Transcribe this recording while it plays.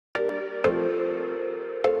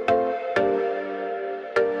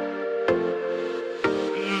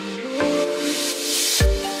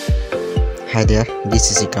Hi there,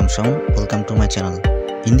 this is shawon. Welcome to my channel.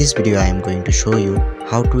 In this video I am going to show you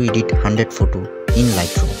how to edit 100 photo in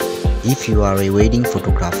Lightroom. If you are a wedding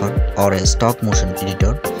photographer or a stop motion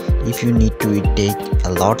editor, if you need to take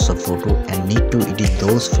a lots of photo and need to edit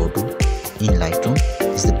those photo in Lightroom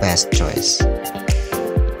is the best choice.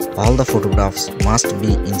 All the photographs must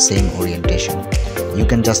be in same orientation. You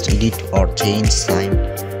can just edit or change some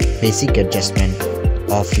basic adjustment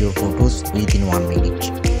of your photos within 1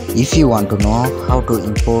 minute. If you want to know how to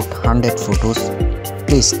import 100 photos,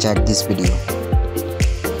 please check this video.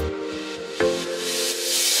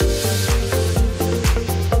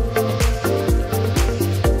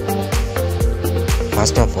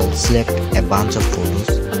 First of all, select a bunch of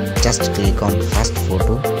photos. Just click on first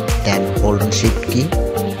photo, then hold on shift key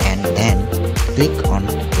and then click on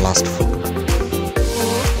last photo.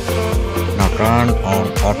 Now turn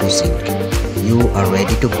on auto sync. You are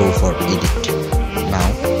ready to go for edit. Now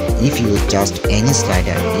if you adjust any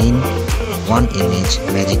slider in one image,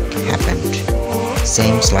 magic happened.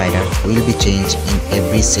 Same slider will be changed in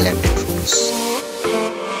every selected photos.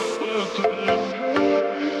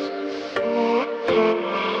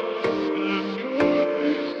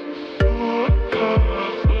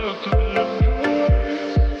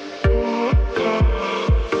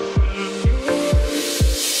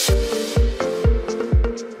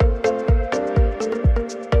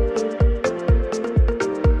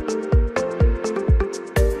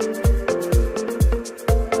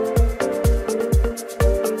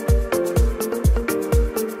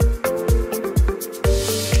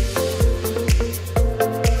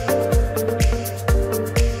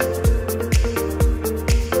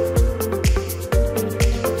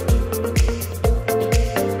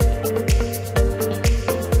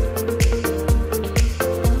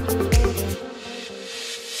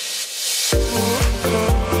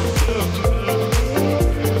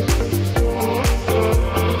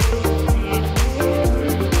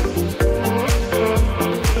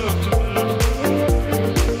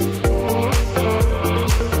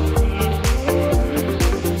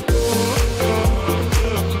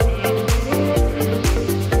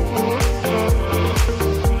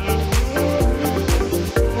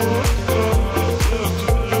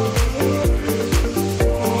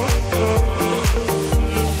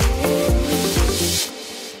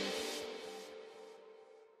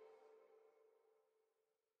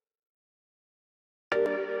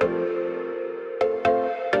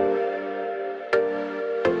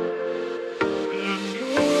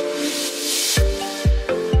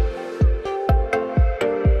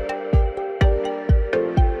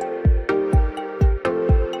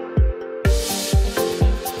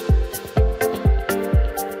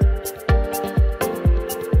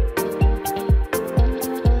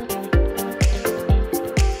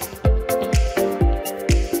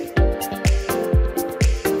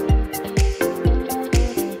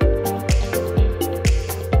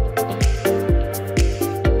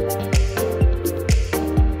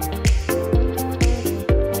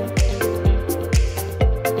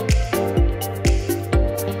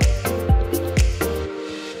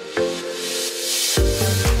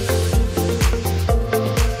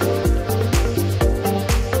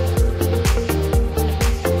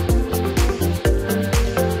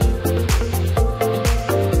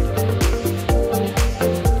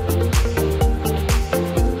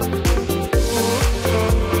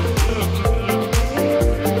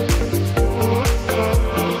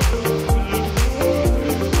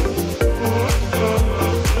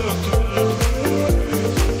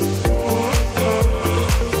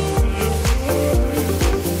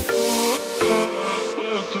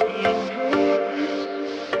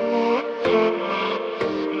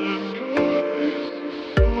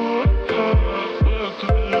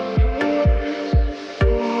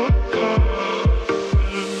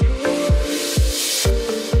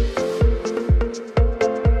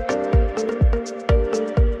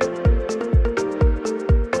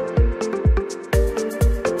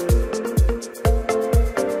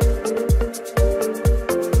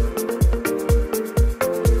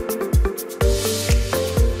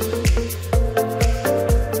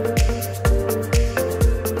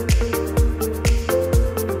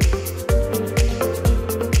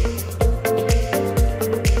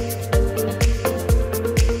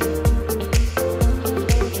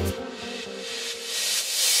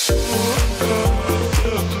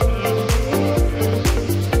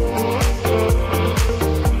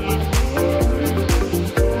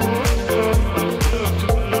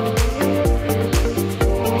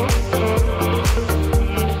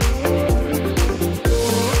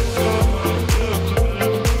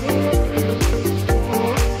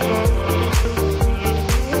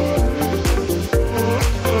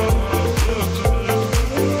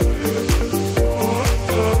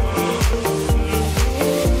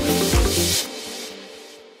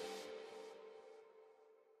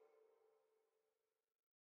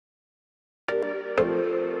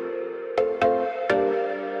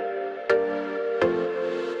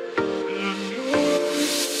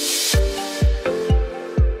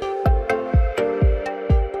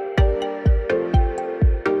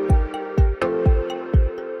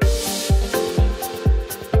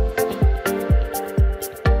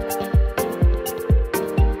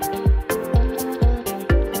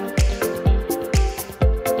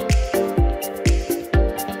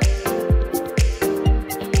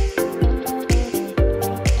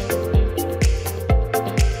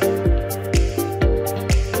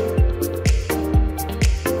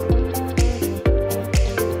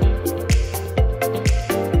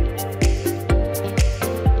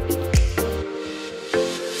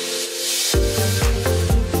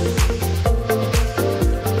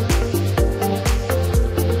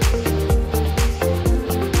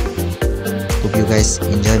 you guys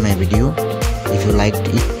enjoy my video. If you liked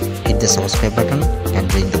it, hit the subscribe button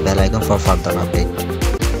and ring the bell icon for further update.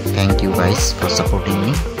 Thank you guys for supporting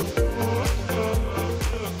me.